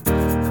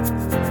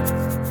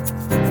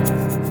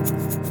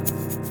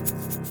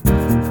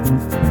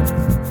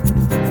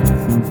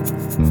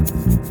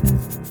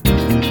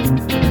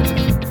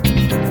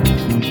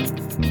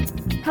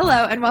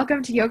Hello, and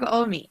welcome to Yoga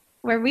Ol Me,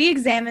 where we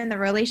examine the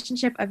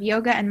relationship of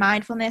yoga and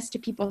mindfulness to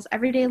people's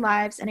everyday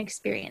lives and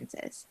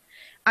experiences.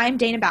 I'm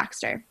Dana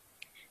Baxter.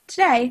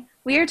 Today,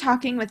 we are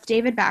talking with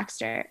David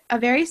Baxter, a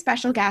very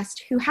special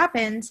guest who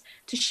happens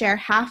to share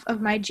half of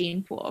my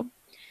gene pool.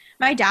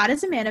 My dad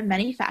is a man of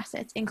many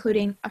facets,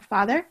 including a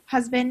father,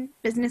 husband,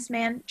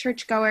 businessman,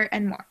 churchgoer,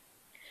 and more.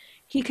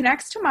 He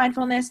connects to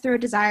mindfulness through a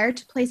desire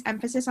to place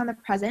emphasis on the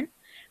present,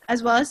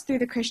 as well as through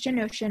the Christian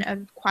notion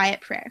of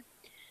quiet prayer,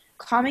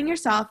 calming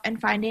yourself and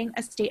finding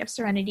a state of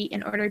serenity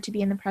in order to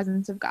be in the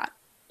presence of God.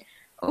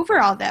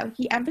 Overall, though,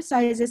 he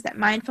emphasizes that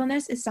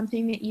mindfulness is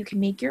something that you can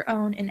make your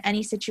own in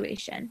any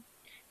situation.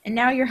 And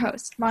now your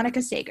host,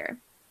 Monica Sager.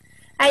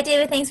 Hi,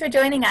 David. Thanks for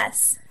joining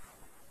us.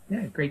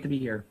 Yeah, great to be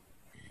here.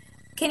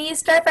 Can you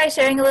start by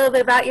sharing a little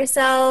bit about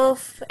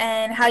yourself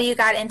and how you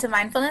got into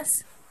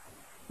mindfulness?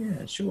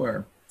 Yeah,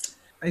 sure.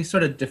 I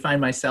sort of define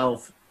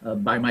myself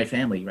by my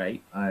family,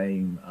 right?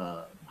 I'm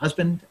a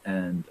husband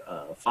and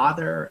a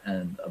father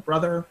and a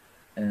brother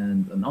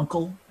and an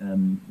uncle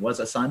and was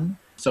a son.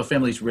 So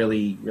family's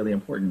really, really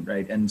important,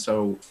 right? And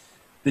so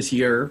this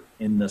year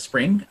in the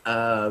spring,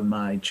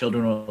 my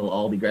children will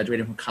all be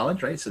graduating from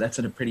college, right? So that's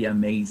a pretty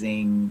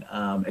amazing,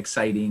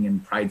 exciting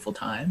and prideful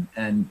time.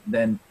 And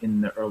then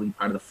in the early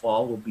part of the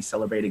fall, we'll be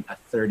celebrating a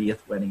 30th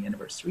wedding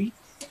anniversary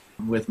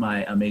with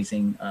my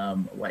amazing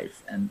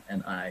wife and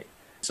I.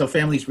 So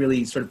family's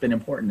really sort of been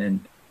important and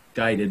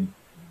guided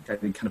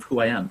kind of who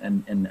I am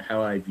and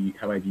how I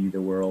view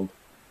the world.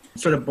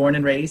 Sort of born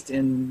and raised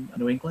in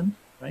New England,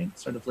 right?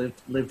 Sort of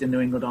lived in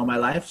New England all my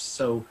life.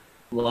 So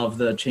love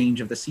the change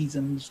of the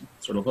seasons,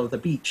 sort of love the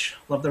beach,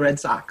 love the Red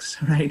Sox,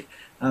 right?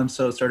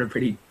 So sort of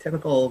pretty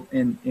typical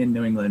in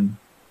New England.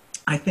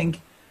 I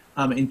think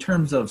in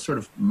terms of sort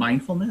of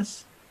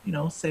mindfulness,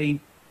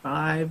 say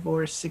 5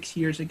 or 6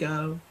 years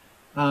ago,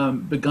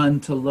 begun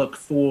to look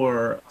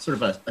for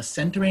sort of a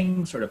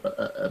centering, sort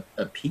of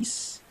a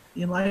peace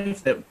in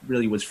life that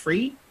really was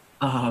free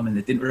and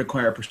that didn't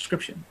require a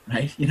prescription,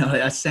 right?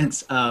 A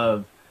sense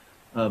of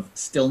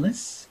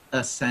stillness,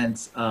 a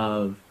sense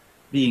of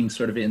being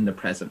sort of in the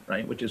present,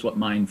 right? Which is what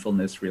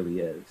mindfulness really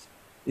is.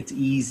 It's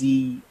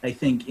easy, I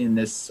think, in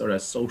this sort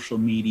of social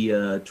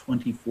media,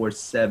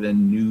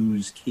 24/7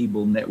 news,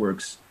 cable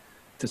networks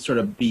to sort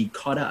of be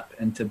caught up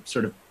and to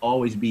sort of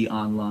always be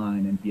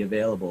online and be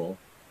available.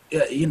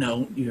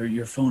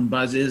 Your phone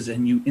buzzes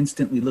and you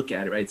instantly look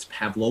at it, right? It's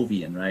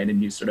Pavlovian, right?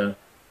 And you sort of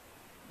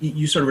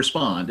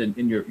respond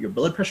and your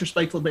blood pressure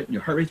spikes a little bit and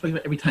your heart rate spikes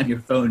every time your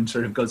phone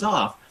sort of goes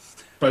off.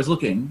 So I was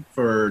looking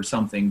for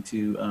something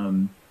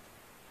to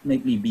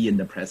make me be in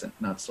the present,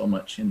 not so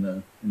much in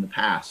the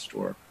past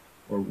or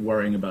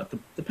worrying about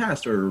the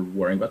past or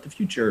worrying about the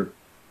future.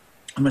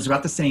 I was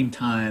about the same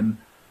time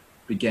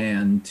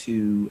began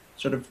to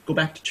sort of go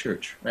back to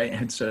church, right?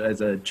 And so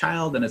as a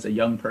child and as a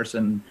young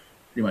person,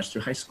 pretty much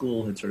through high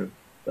school, had sort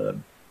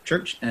of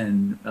church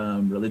and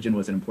religion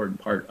was an important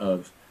part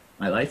of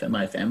my life and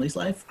my family's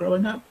life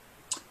growing up.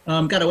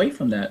 Got away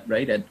from that,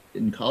 right,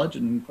 in college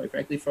and quite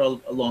frankly for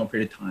a long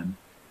period of time.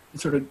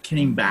 Sort of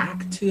came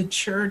back to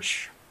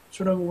church,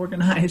 sort of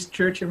organized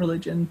church and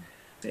religion,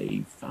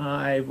 say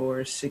 5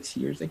 or 6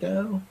 years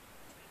ago.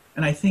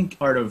 And I think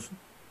part of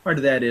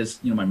that is,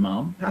 my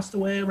mom passed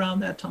away around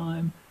that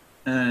time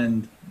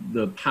and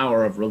the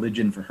power of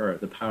religion for her,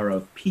 the power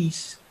of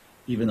peace,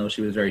 even though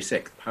she was very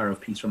sick, the power of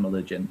peace from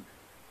religion,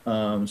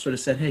 sort of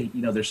said, hey,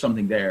 there's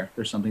something there.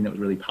 There's something that was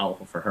really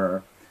powerful for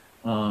her.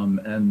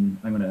 And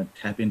I'm going to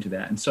tap into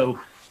that. And so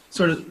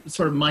sort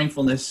of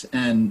mindfulness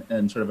and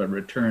sort of a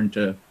return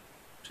to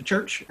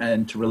church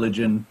and to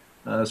religion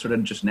sort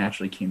of just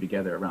naturally came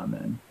together around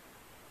then.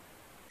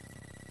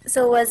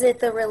 So was it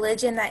the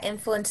religion that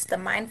influenced the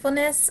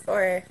mindfulness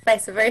or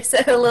vice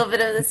versa, a little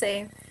bit of the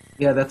same?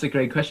 Yeah, that's a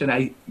great question.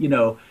 I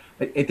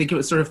think it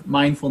was sort of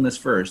mindfulness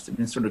first. I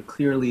mean, sort of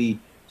clearly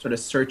sort of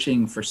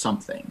searching for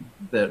something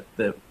that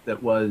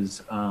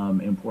was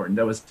important,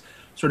 that was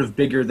sort of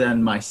bigger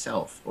than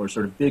myself or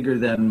sort of bigger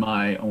than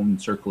my own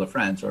circle of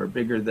friends or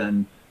bigger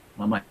than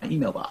my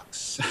email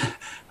box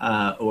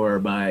or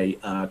my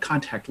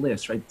contact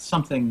list, right?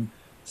 Something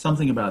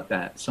about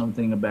that,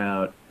 something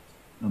about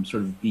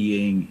sort of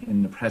being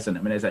in the present.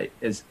 I mean,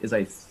 as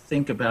I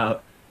think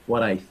about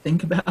what I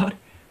think about,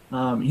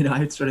 I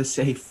would sort of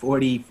say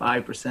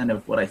 45%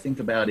 of what I think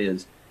about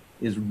is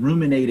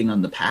ruminating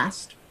on the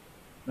past,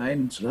 right?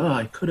 And so,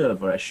 I could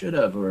have, or I should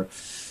have, or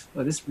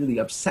this really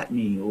upset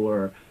me,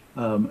 or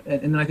and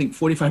then I think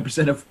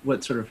 45% of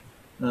what sort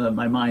of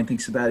my mind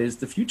thinks about is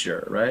the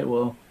future, right?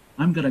 Well,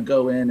 I'm going to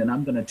go in and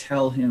I'm going to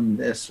tell him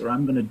this, or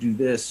I'm going to do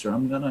this,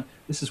 or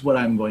this is what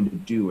I'm going to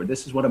do, or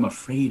this is what I'm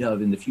afraid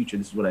of in the future.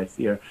 This is what I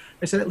fear.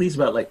 I said at least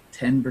about like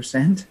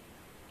 10%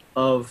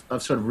 of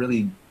sort of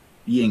really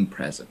being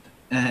present.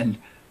 And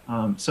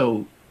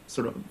so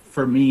sort of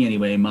for me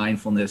anyway,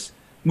 mindfulness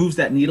moves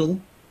that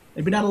needle,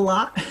 maybe not a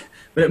lot,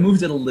 but it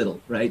moves it a little,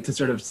 right? To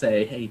sort of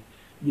say, hey,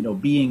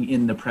 being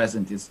in the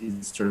present is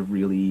sort of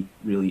really,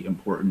 really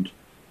important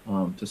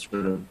to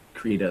sort of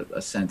create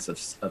a sense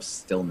of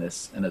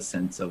stillness and a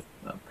sense of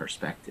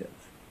perspective.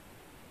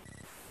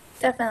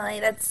 Definitely.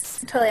 That's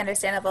totally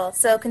understandable.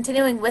 So,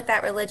 continuing with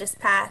that religious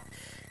path,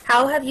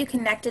 how have you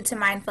connected to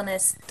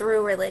mindfulness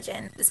through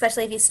religion?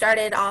 Especially if you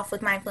started off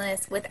with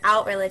mindfulness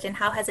without religion,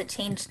 how has it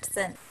changed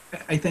since?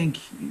 I think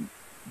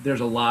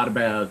there's a lot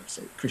about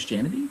say,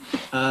 Christianity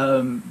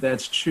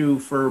that's true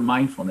for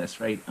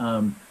mindfulness, right?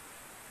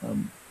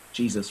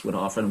 Jesus would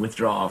often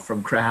withdraw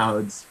from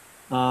crowds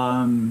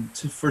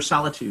for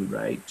solitude,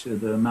 right? To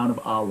the Mount of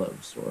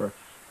Olives, or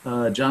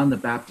John the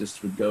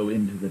Baptist would go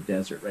into the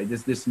desert, right?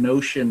 This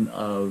notion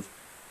of,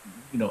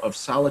 of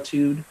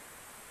solitude,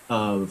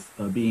 of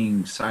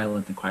being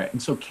silent and quiet,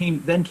 and so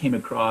came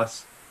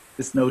across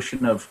this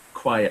notion of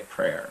quiet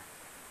prayer,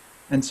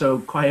 and so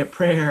quiet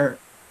prayer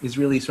is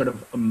really sort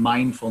of a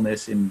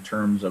mindfulness in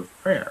terms of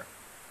prayer.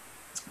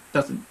 It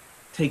doesn't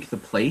take the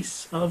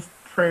place of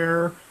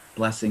prayer,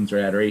 blessings or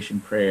adoration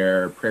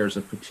prayer, prayers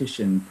of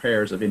petition,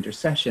 prayers of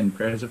intercession,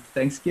 prayers of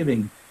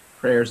thanksgiving,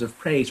 prayers of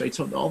praise, right?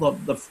 So all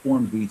the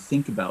forms we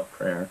think about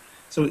prayer.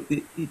 So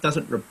it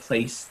doesn't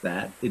replace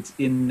that. It's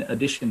in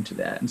addition to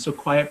that. And so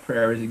quiet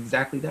prayer is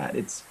exactly that.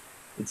 It's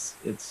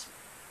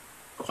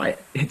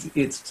quiet.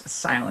 It's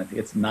silent.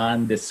 It's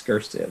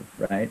non-discursive,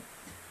 right?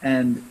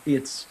 And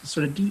it's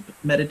sort of deep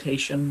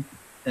meditation,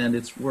 and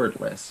it's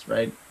wordless,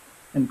 right?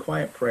 And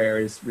quiet prayer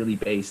is really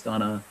based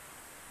on a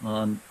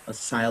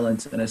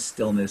silence and a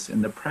stillness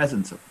in the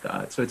presence of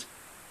God. So it's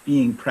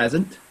being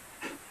present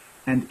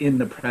and in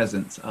the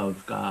presence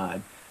of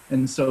God.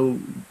 And so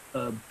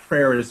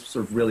prayer is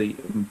sort of really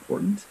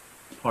important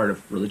part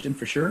of religion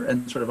for sure,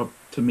 and sort of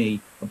to me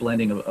a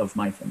blending of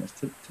mindfulness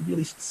to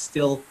really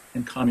still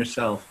and calm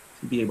yourself,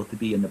 to be able to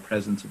be in the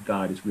presence of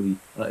God is really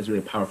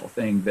a powerful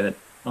thing that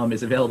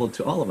is available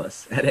to all of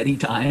us at any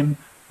time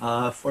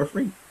for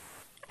free.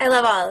 I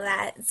love all of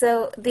that.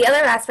 So the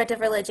other aspect of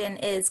religion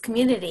is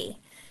community.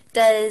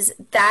 Does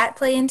that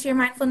play into your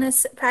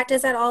mindfulness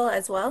practice at all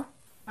as well?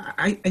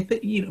 I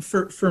think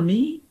for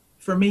me,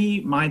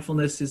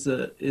 mindfulness is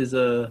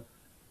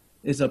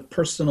a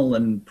personal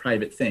and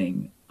private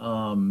thing,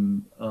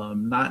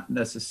 not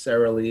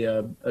necessarily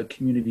a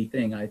community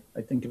thing. I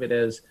think of it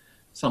as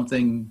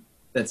something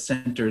that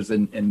centers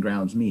and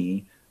grounds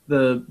me.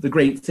 The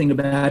great thing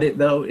about it,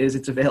 though, is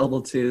it's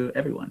available to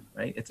everyone,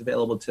 right? It's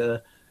available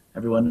to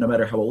everyone, no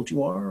matter how old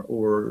you are,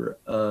 or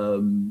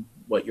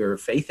what your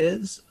faith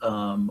is,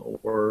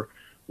 or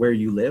where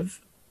you live,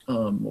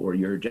 or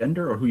your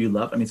gender, or who you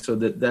love. I mean, so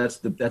that's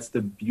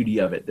the beauty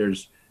of it.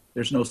 There's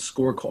no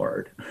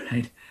scorecard,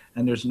 right?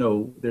 And there's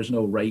no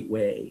right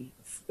way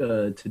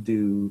to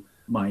do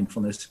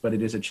mindfulness, but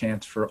it is a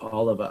chance for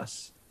all of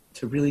us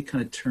to really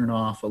kind of turn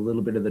off a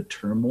little bit of the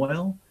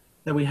turmoil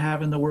that we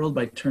have in the world,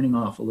 by turning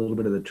off a little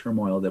bit of the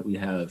turmoil that we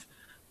have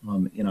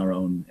in our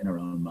own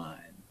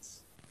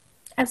minds.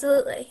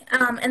 Absolutely.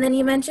 And then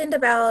you mentioned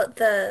about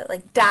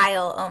the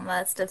dial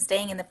almost of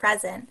staying in the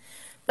present.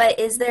 But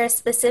is there a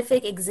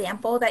specific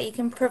example that you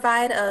can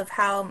provide of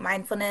how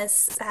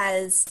mindfulness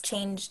has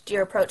changed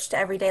your approach to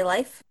everyday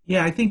life?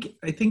 Yeah, I think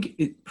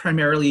it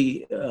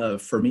primarily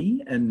for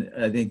me, and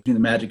I think the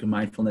magic of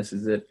mindfulness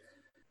is that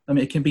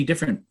it can be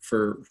different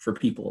for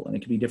people, and it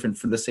can be different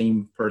for the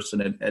same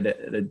person at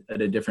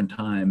a different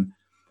time.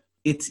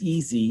 It's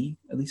easy,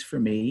 at least for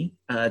me,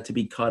 to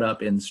be caught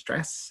up in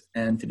stress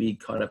and to be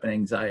caught up in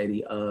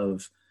anxiety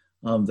of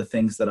the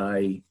things that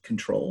I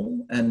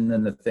control, and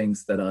then the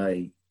things that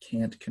I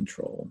can't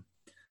control.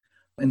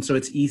 And so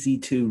it's easy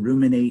to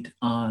ruminate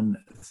on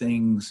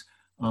things,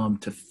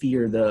 to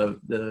fear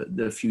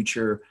the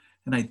future.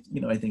 And I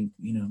think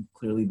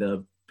clearly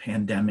the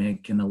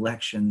pandemic and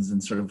elections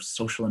and sort of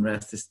social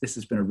unrest, this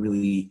has been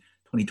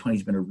 2020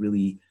 has been a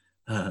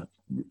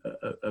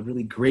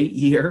really great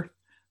year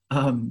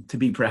to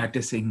be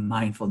practicing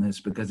mindfulness,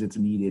 because it's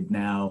needed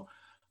now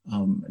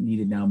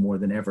more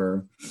than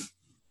ever.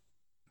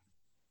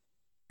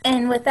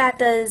 And with that,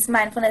 does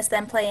mindfulness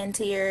then play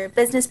into your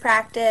business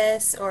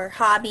practice or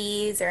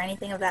hobbies or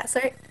anything of that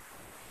sort?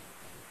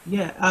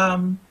 Yeah,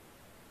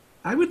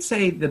 I would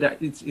say that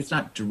it's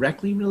not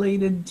directly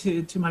related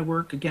to my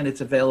work. Again,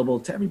 it's available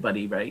to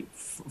everybody, right?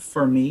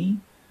 For me,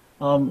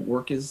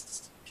 work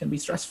can be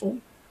stressful,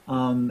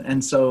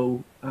 and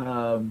so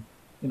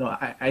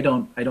I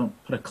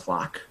don't put a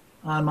clock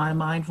on my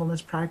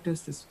mindfulness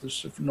practice. This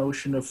sort of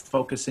notion of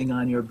focusing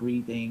on your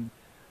breathing,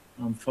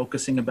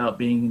 focusing about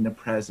being in the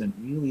present,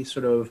 really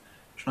sort of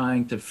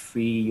trying to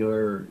free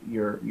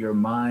your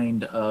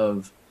mind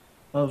of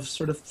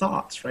sort of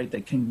thoughts, right,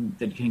 that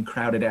can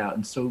crowd it out.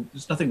 And so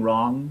there's nothing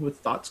wrong with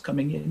thoughts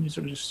coming in. You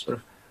just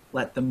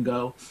let them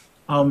go.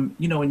 And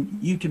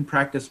you can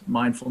practice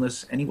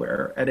mindfulness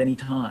anywhere at any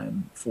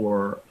time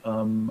for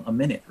a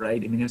minute,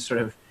 right? I mean, it's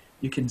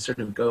you can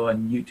go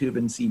on YouTube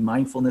and see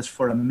mindfulness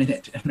for a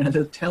minute, and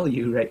they'll tell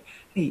you, right,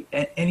 hey,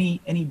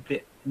 any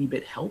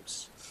bit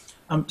helps.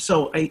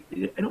 So I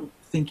don't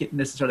think it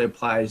necessarily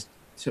applies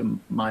to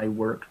my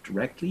work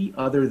directly,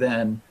 other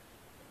than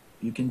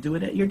you can do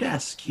it at your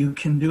desk. You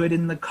can do it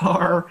in the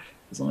car,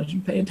 as long as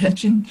you pay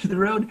attention to the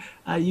road.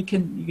 You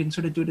can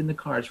sort of do it in the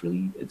car. It's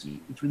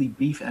really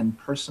brief and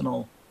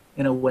personal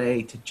in a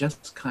way to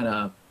just kind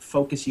of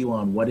focus you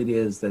on what it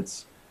is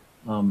that's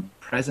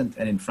present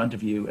and in front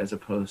of you, as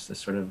opposed to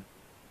sort of,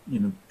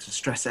 to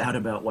stress out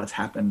about what's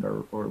happened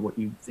or what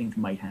you think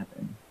might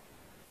happen.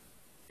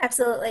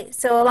 Absolutely.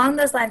 So along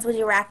those lines, would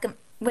you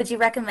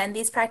recommend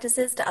these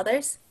practices to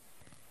others?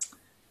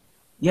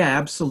 Yeah,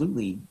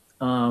 absolutely.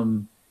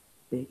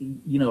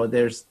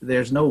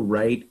 There's no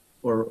right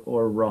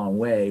or wrong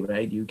way,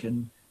 right? You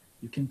can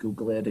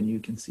Google it, and you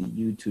can see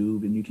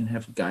YouTube, and you can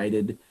have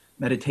guided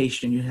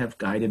meditation, you have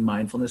guided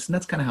mindfulness, and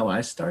that's kind of how I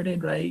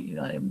started, right?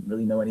 I didn't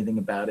really know anything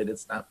about it.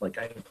 It's not like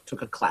I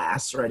took a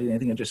class or I did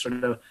anything. I just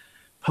sort of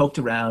poked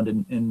around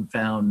and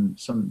found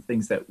some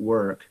things that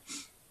work,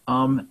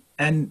 and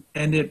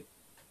it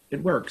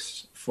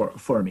works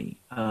for me.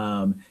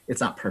 It's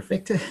not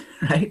perfect,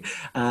 right?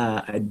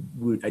 I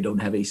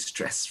don't have a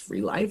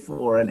stress-free life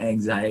or an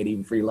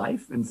anxiety-free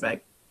life. In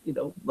fact,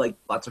 like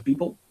lots of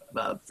people,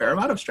 a fair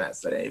amount of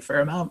stress and a fair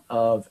amount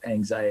of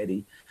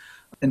anxiety.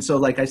 And so,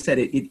 like I said,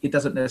 it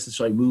doesn't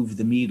necessarily move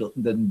the needle,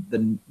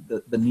 the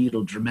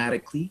needle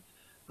dramatically,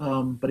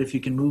 but if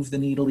you can move the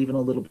needle even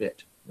a little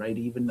bit, right?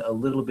 Even a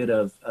little bit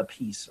of a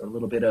peace, or a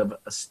little bit of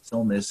a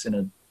stillness in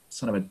a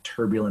sort of a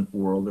turbulent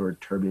world or a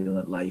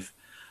turbulent life,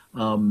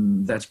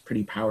 that's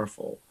pretty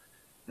powerful.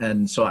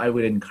 And so I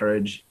would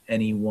encourage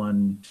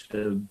anyone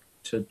to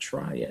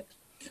try it.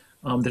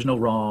 There's no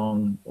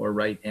wrong or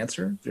right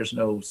answer. There's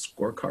no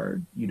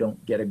scorecard. You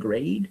don't get a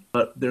grade,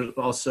 but there's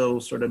also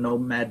sort of no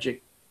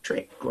magic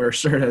trick or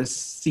sort of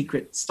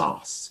secret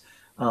sauce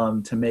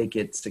to make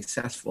it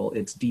successful.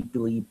 It's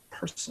deeply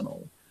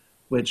personal,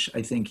 which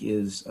I think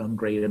is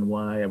great, and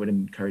why I would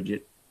encourage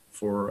it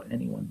for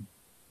anyone.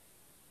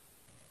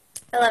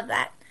 I love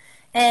that.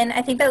 And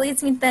I think that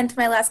leads me then to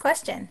my last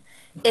question.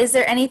 Is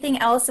there anything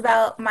else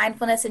about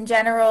mindfulness in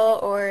general,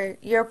 or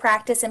your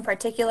practice in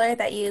particular,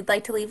 that you'd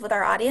like to leave with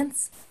our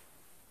audience?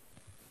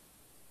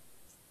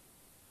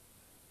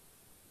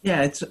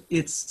 Yeah, it's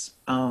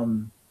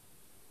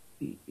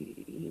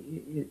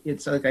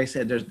like I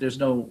said, there's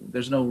no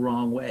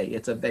wrong way.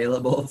 It's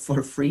available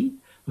for free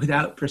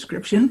without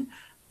prescription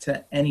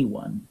to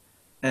anyone,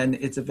 and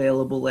it's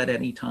available at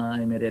any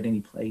time, at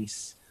any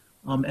place.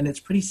 And it's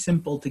pretty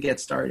simple to get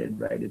started,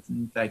 right?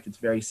 In fact, it's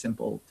very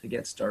simple to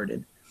get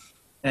started.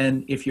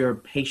 And if you're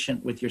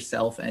patient with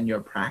yourself and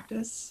your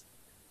practice,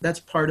 that's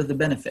part of the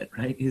benefit,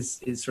 right? Is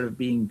sort of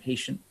being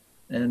patient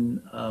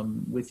and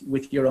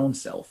with your own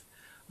self.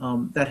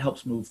 That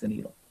helps move the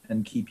needle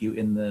and keep you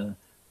in the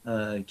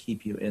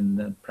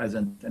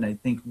present. And I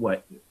think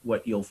what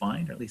you'll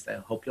find, or at least I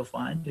hope you'll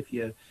find,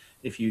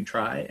 if you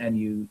try and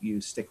you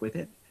stick with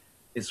it,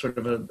 is sort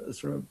of a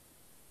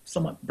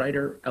somewhat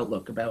brighter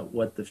outlook about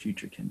what the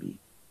future can be.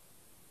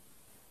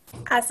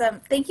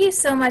 Awesome. Thank you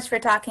so much for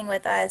talking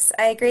with us.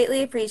 I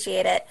greatly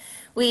appreciate it.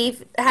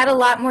 We've had a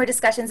lot more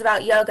discussions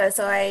about yoga,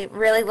 so I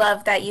really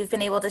love that you've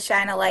been able to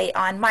shine a light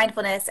on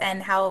mindfulness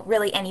and how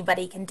really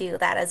anybody can do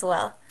that as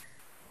well.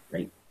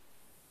 Great.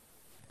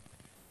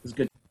 It was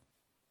good.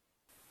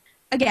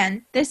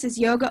 Again, this is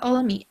Yoga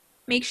Olamide.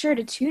 Make sure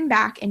to tune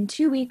back in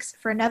 2 weeks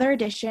for another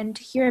edition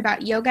to hear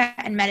about yoga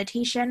and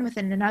meditation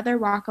within another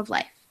walk of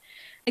life.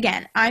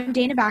 Again, I'm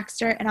Dana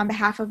Baxter, and on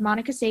behalf of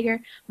Monica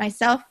Sager,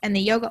 myself, and the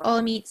Yoga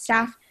Olamide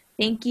staff,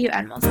 thank you,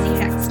 and we'll see you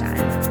next time.